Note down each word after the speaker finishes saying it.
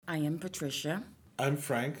I am Patricia. I'm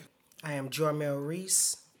Frank. I am Jormel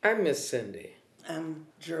Reese. I'm Miss Cindy. I'm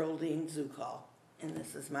Geraldine Zukal, and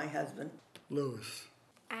this is my husband, Louis.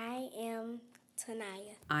 I am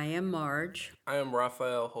Tanaya. I am Marge. I am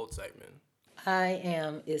Raphael Holtzeichman. I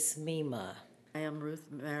am Ismima. I am Ruth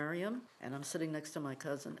Mariam, and I'm sitting next to my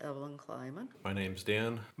cousin Evelyn Kleiman. My name's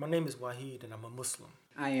Dan. My name is Wahid, and I'm a Muslim.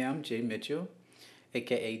 I am Jay Mitchell,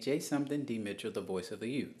 aka J. Something D. Mitchell, the voice of the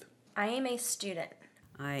youth. I am a student.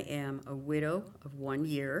 I am a widow of 1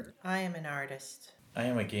 year. I am an artist. I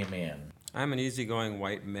am a gay man. I'm an easygoing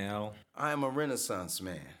white male. I am a Renaissance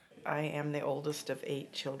man. I am the oldest of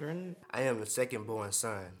 8 children. I am the second born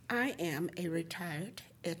son. I am a retired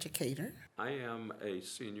educator. I am a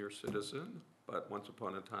senior citizen, but once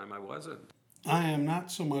upon a time I wasn't. I am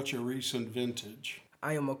not so much a recent vintage.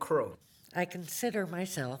 I am a crow. I consider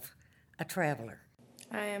myself a traveler.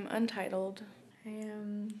 I am untitled. I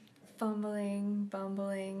am fumbling,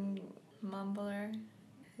 bumbling, mumbler,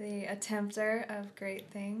 the attempter of great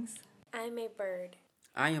things. I'm a bird.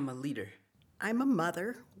 I am a leader. I'm a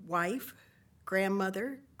mother, wife,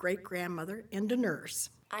 grandmother, great-grandmother, and a nurse.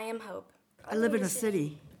 I am hope. I live in a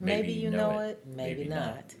city. Maybe you know it, maybe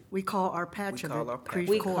not. We call our patch of it Creve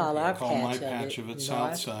We Coeur. call our my patch patch of of it it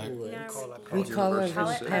Southside. We call it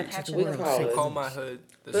patch of the world. I call my hood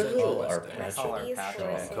the Central West End.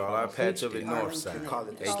 We call our patch of it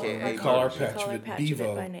Northside, aka We call our patch of it by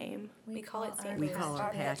Bevo. name. We call it St. We call our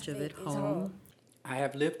patch of it home. I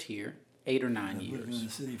have lived here 8 or 9 years. in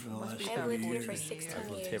the city for the last I have lived here for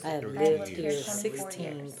 16 years. I have lived here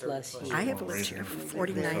 16 plus years. I have lived here for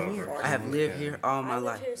 49 years. I have lived here all my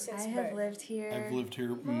life. I have lived here. I've lived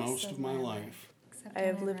here most of my life. I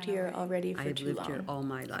have lived here already for I have too lived long. here all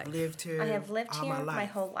my life. Lived here I have lived all here my my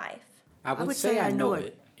life. whole life. I would say I know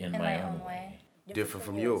it In my own way. different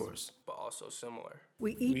from yours. But also similar.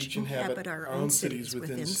 We each inhabit our own cities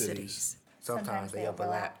within cities. Sometimes they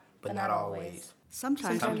overlap, but not always.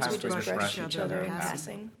 Sometimes we we just brush each other in passing.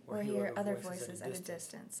 passing or hear other voices at a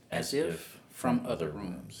distance. As if from other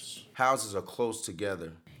rooms. Houses are close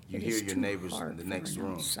together. You It hear is your too neighbors hard in the for next an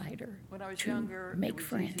room. outsider When I was to younger, make it was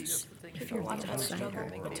friends. easier to think If of you're what the I was outsider,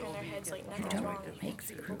 doing. Would turn their heads like you nothing's wrong. don't make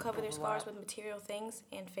the We'll group. cover their scars with material things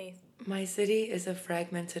and faith. My city is a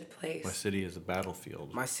fragmented place. My city is a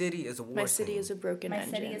battlefield. My city is a war My city scene. is a broken My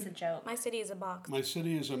engine. city is a joke. My city is a box. My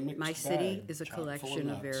city is a mixed My bag, city is a chock full collection of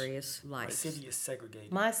nuts. various My lives. city is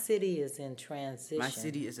segregated. My city is in transition. My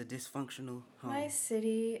city is a dysfunctional home. My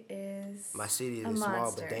city is My city is a a small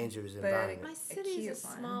monster, but dangerous but environment. My city is a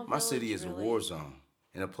small My city village, is a really. war zone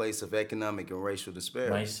and a place of economic and racial My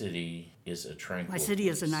disparity. city is a tranquil My city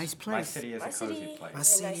is a place. nice place. My city is a cozy place. My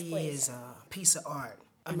It's a nice city place. is a piece of art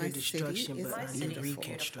under My city destruction, is but beautiful. under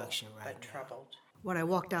reconstruction right But now. troubled. When I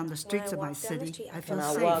walk down the streets of my city, I feel When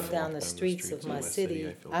I safe. walk down the streets of my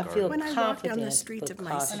city, I feel When I walk confident down the streets but of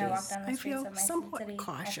my cautious. city, When I walk down the I streets feel of my somewhat city, I feel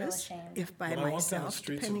cautious, ashamed. if by When I walk down the myself,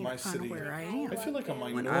 streets of depending my upon city, where I am. I feel like a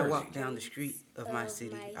minority. When I walk down the street of my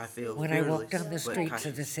city, I feel When I walk fearless, down the but streets cautious.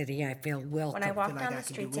 of the city, I feel welcome. When I walk like down I the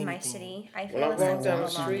can streets do of my anything. city, I When feel I a walk sense down the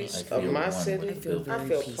of belonging. streets I of feel my one city, with the I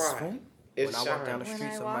feel peaceful. pride. When It's I walk down the shine. When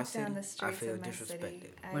streets I of my walk down the city, I streets feel of my disrespected.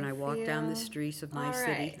 city, When I walk down the feel streets of my all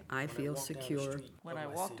city, right. I feel secure. When I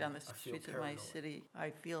walk down the streets of my city, I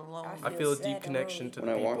feel lonely. I feel a deep connection to the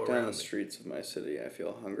When I people walk down around the me. streets of my city, I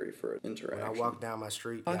feel hungry for interaction. When I walk down my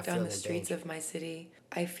street, I Walk feel down in the streets danger. of my city,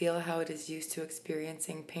 I feel how it is used to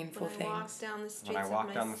experiencing painful When I walk things. down the streets I of walk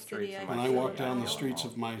my down the city, streets of When my I city, walk down the feel streets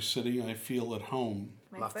alone. of my city, I feel at home.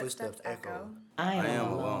 My footsteps echo. I I am am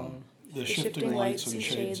alone. alone. The shifting lights and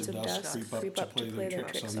shades of dusk creep up to play their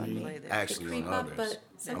tricks on me. Actually, on others.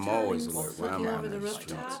 I'm always alert when I'm out in the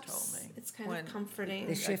streets. It's kind of comforting.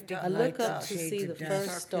 The shifting I look lights up to and see shades the of dust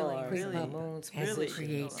first are feeling stars really, and moons as really they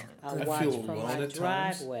create. I I watch feel from alone my at times.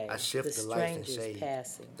 driveway I shift the the lights and strangers shade,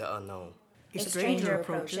 passing. the unknown. A stranger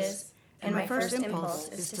approaches, and my first impulse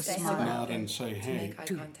is to say hello. Nod and say, hey. Make eye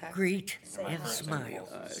To contact. greet and smile.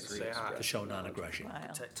 Say hi. To show non-aggression.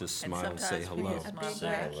 To smile, say sometimes when hello. you smile Big wet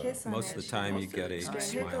back, kiss on Most of their the time you cheek. get a I smile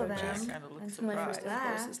tickle back. them, Kind of look and my first surprised.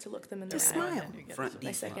 impulse is to look them in the To eye. smile. Front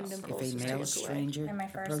My second defense. impulse If is a to male look away. stranger And my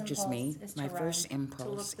first approaches me, impulse is to my run. first To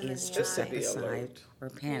impulse look them in is the to eye. step be aside alert. or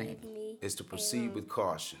panic. Is to proceed with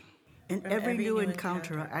caution. In every new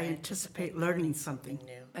encounter, I anticipate learning something.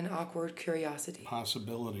 An awkward curiosity.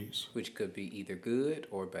 Possibilities. Which could be either good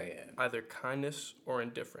or bad. Either kindness or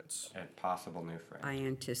indifference. And possible new friends. I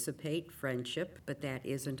anticipate friendship, but that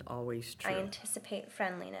isn't always I true. anticipate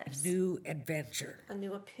friendliness. New adventure. A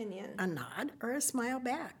new opinion. A nod or a smile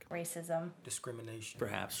back. Racism. Discrimination.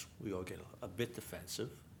 Perhaps we all get a bit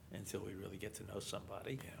defensive, until we really get to know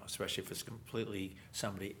somebody, especially if it's completely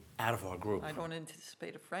somebody out of our group. I don't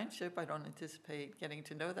anticipate a friendship. I don't anticipate getting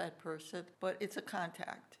to know that person, but it's a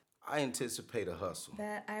contact. I anticipate a hustle.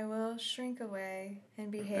 That I will shrink away and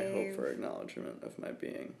I behave. hope for acknowledgement of my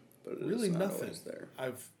being, but it Really is not nothing. always there.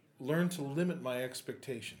 I've learned to limit my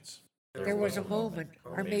expectations. There was a moment,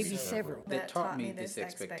 or maybe several, that taught me this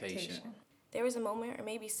expectation. There was a moment, or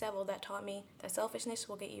maybe several, that taught me that selfishness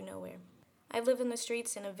will get you nowhere. I've lived in the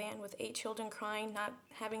streets in a van with 8 children crying, not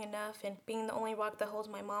having enough, and being the only rock that holds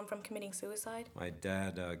my mom from committing suicide. My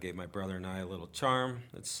dad gave my brother and I a little charm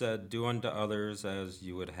that said, "Do unto others as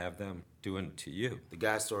you would have them do unto you." The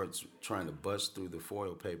guy starts trying to bust through the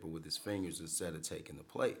foil paper with his fingers instead of taking the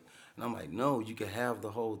plate. And I'm like, no, you can have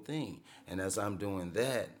the whole thing. And as I'm doing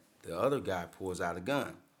that, the other guy pulls out a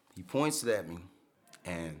gun. He points it at me,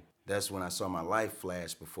 and that's when I saw my life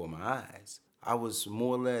flash before my eyes. I was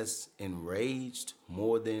more or less enraged,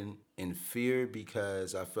 more than in fear,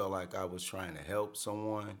 because I felt like I was trying to help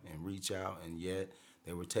someone and reach out, and yet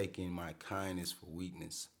they were taking my kindness for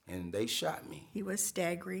weakness, and they shot me. He was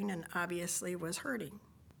staggering and obviously was hurting.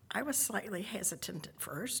 I was slightly hesitant at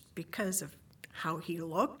first because of how he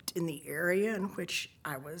looked in the area in which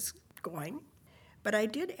I was going, but I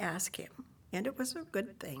did ask him, and it was a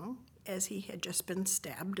good thing, as he had just been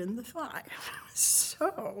stabbed in the thigh.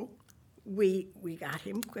 So we got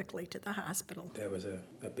him quickly to the hospital. There was a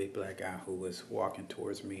big black guy who was walking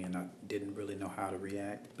towards me, and I didn't really know how to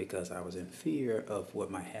react because I was in fear of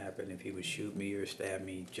what might happen if he would shoot me or stab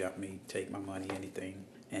me, jump me, take my money, anything.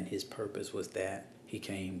 And his purpose was that. He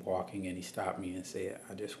came walking and he stopped me and said,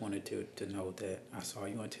 "I just wanted to know that I saw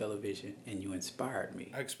you on television and you inspired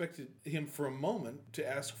me." I expected him for a moment to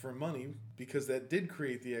ask for money, because that did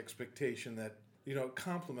create the expectation that, a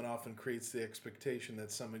compliment often creates the expectation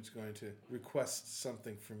that somebody's going to request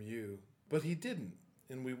something from you. But he didn't.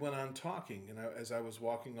 And we went on talking, and as I was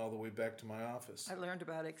walking all the way back to my office. I learned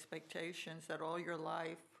about expectations, that all your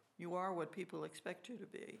life you are what people expect you to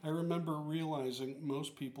be. I remember realizing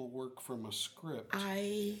most people work from a script.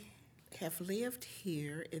 I have lived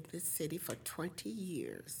here in this city for 20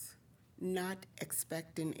 years, not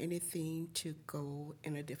expecting anything to go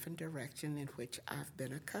in a different direction in which I've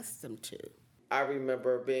been accustomed to. I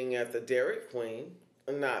remember being at the Dairy Queen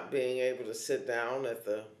and not being able to sit down at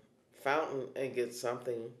the fountain and get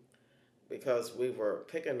something because we were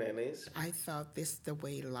pickaninnies. I thought this the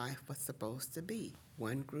way life was supposed to be.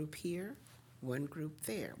 One group here, one group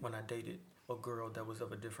there. When I dated a girl that was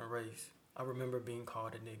of a different race, I remember being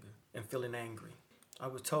called a nigger and feeling angry. I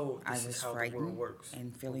was told this is how the world works,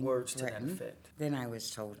 and feeling words threatened. to that effect. Then I was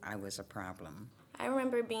told I was a problem. I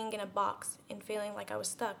remember being in a box and feeling like I was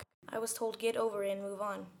stuck. I was told get over it and move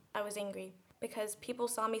on. I was angry because people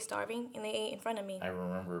saw me starving and they ate in front of me. I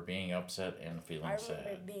remember being upset and feeling sad. I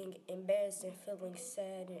remember being embarrassed and feeling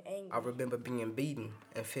sad and angry. I remember being beaten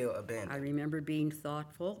and feel abandoned. I remember being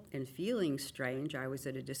thoughtful and feeling strange. I was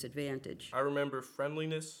at a disadvantage. I remember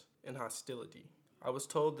friendliness and hostility. I was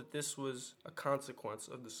told that this was a consequence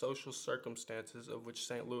of the social circumstances of which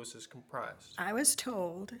St. Louis is comprised. I was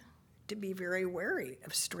told to be very wary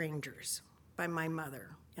of strangers by my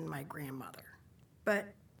mother and my grandmother.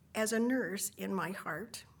 But as a nurse, in my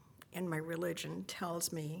heart and my religion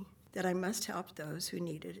tells me that I must help those who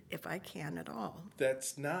need it if I can at all.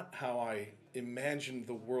 That's not how I imagined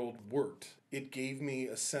the world worked. It gave me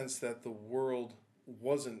a sense that the world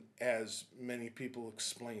wasn't as many people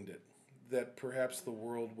explained it, that perhaps the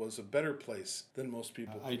world was a better place than most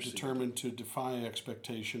people I perceived. determined to defy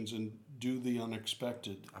expectations and do the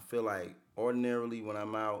unexpected. I feel like ordinarily when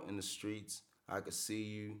I'm out in the streets, I could see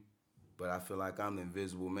you, but I feel like I'm the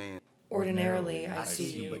invisible man. Ordinarily, I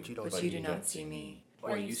see you, but you do not see me.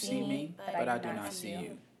 Or you see me, but I do not see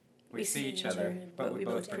you. We see each other, but we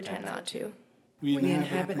both pretend not to. We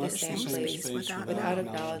inhabit the much same place without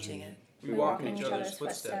acknowledging it. We walk in each other's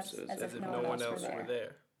footsteps as if no one else were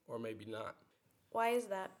there, or maybe not. Why is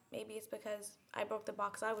that? Maybe it's because I broke the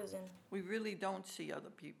box I was in. We really don't see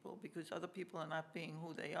other people because other people are not being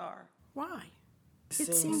who they are. Why?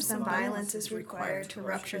 It seems some violence is required to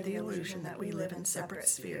rupture the illusion that we live in separate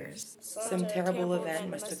spheres. Some terrible event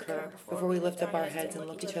must occur before we lift up our heads and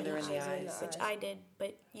look each other in the eyes. Which I did,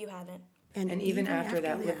 but you haven't. And even after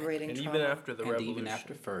that liberating And trauma. even after the revolution. And even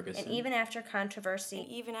after Ferguson. And even after controversy. And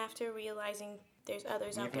even after realizing there's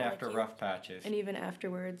others out Even there after like you. rough patches. And even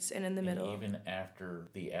afterwards and in the middle. Even after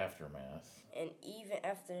the aftermath. And even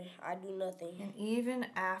after I do nothing. And even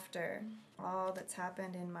after all that's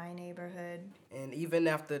happened in my neighborhood. And even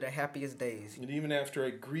after the happiest days. And even after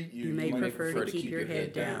I greet you, You may might prefer to keep your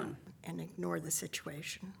head down. And ignore the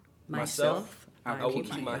situation. Myself, I will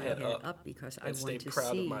keep my head up because I and stay want to proud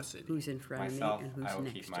of see my city. who's in front Myself, of me and who's I will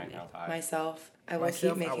next keep to mine me. held high. Myself, I will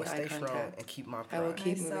Myself, keep I will making eye stay strong contact. and keep my I pride. will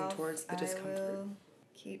keep moving Myself, towards the discomfort. I will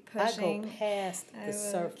keep I pushing. go past I the will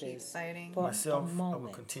surface keep fighting. for Myself, a I will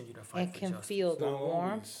moment continue to fight and for can justice. feel the Not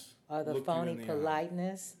warmth or the look you phony in the eye,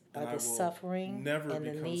 politeness and or I the will suffering never and the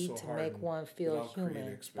become need so to make hardened one that feel I'll create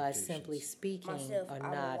human by simply expectations. speaking Myself, or I will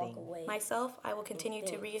walk nodding. away. Myself, I will continue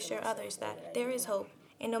to reassure others that there is hope,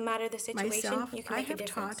 and no matter the situation, Myself, you can I make a have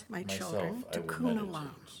difference. taught my children to coon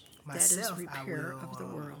along. That is Myself, I repair will of the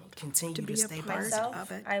world. continue To be to a stay part positive.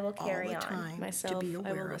 of it I will carry all the on. time. Myself, to be I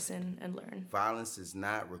aware will of it. listen and learn. Violence is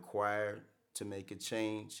not required to make a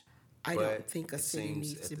change. I but don't think a it city seems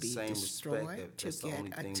needs at to the be same destroyed respect to that's the get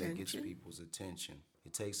only thing that gets attention. people's attention.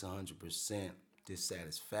 It takes 100%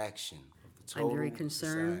 dissatisfaction of the I'm total very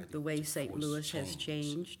concerned society the way to St. force Louis has change.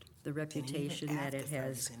 changed, the reputation that it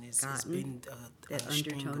has gotten, that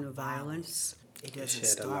undertone of violence. It It doesn't shed a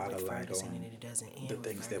start lot with of light Ferguson on and it doesn't end the with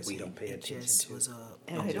things that we Ferguson. don't pay It attention just to. was a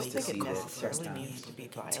And I don't think it necessarily to be needs able to be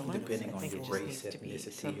continue violent. Depending I on think your it just race, needs to be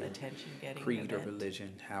some ethnicity, attention getting creed, or event.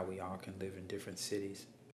 religion, how we all can live in different cities.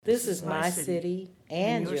 This is my city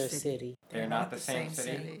and your city. They're not the same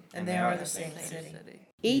city, and they are the same city.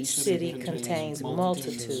 Each city contains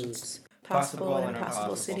multitudes. Possible and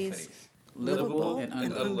impossible cities. Livable and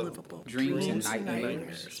unlivable. Dreams and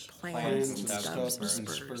nightmares. Plans and stubs and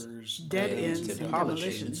spurs. Dead ends and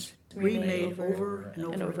demolitions. Remade over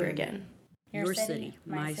and over again. Your city,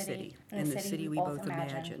 my city, and the city we both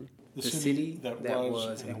imagine. The city that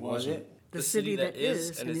was and wasn't. The city that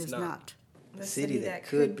is and is not. The city that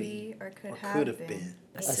could be or could have been.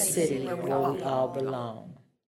 A city where we all belong.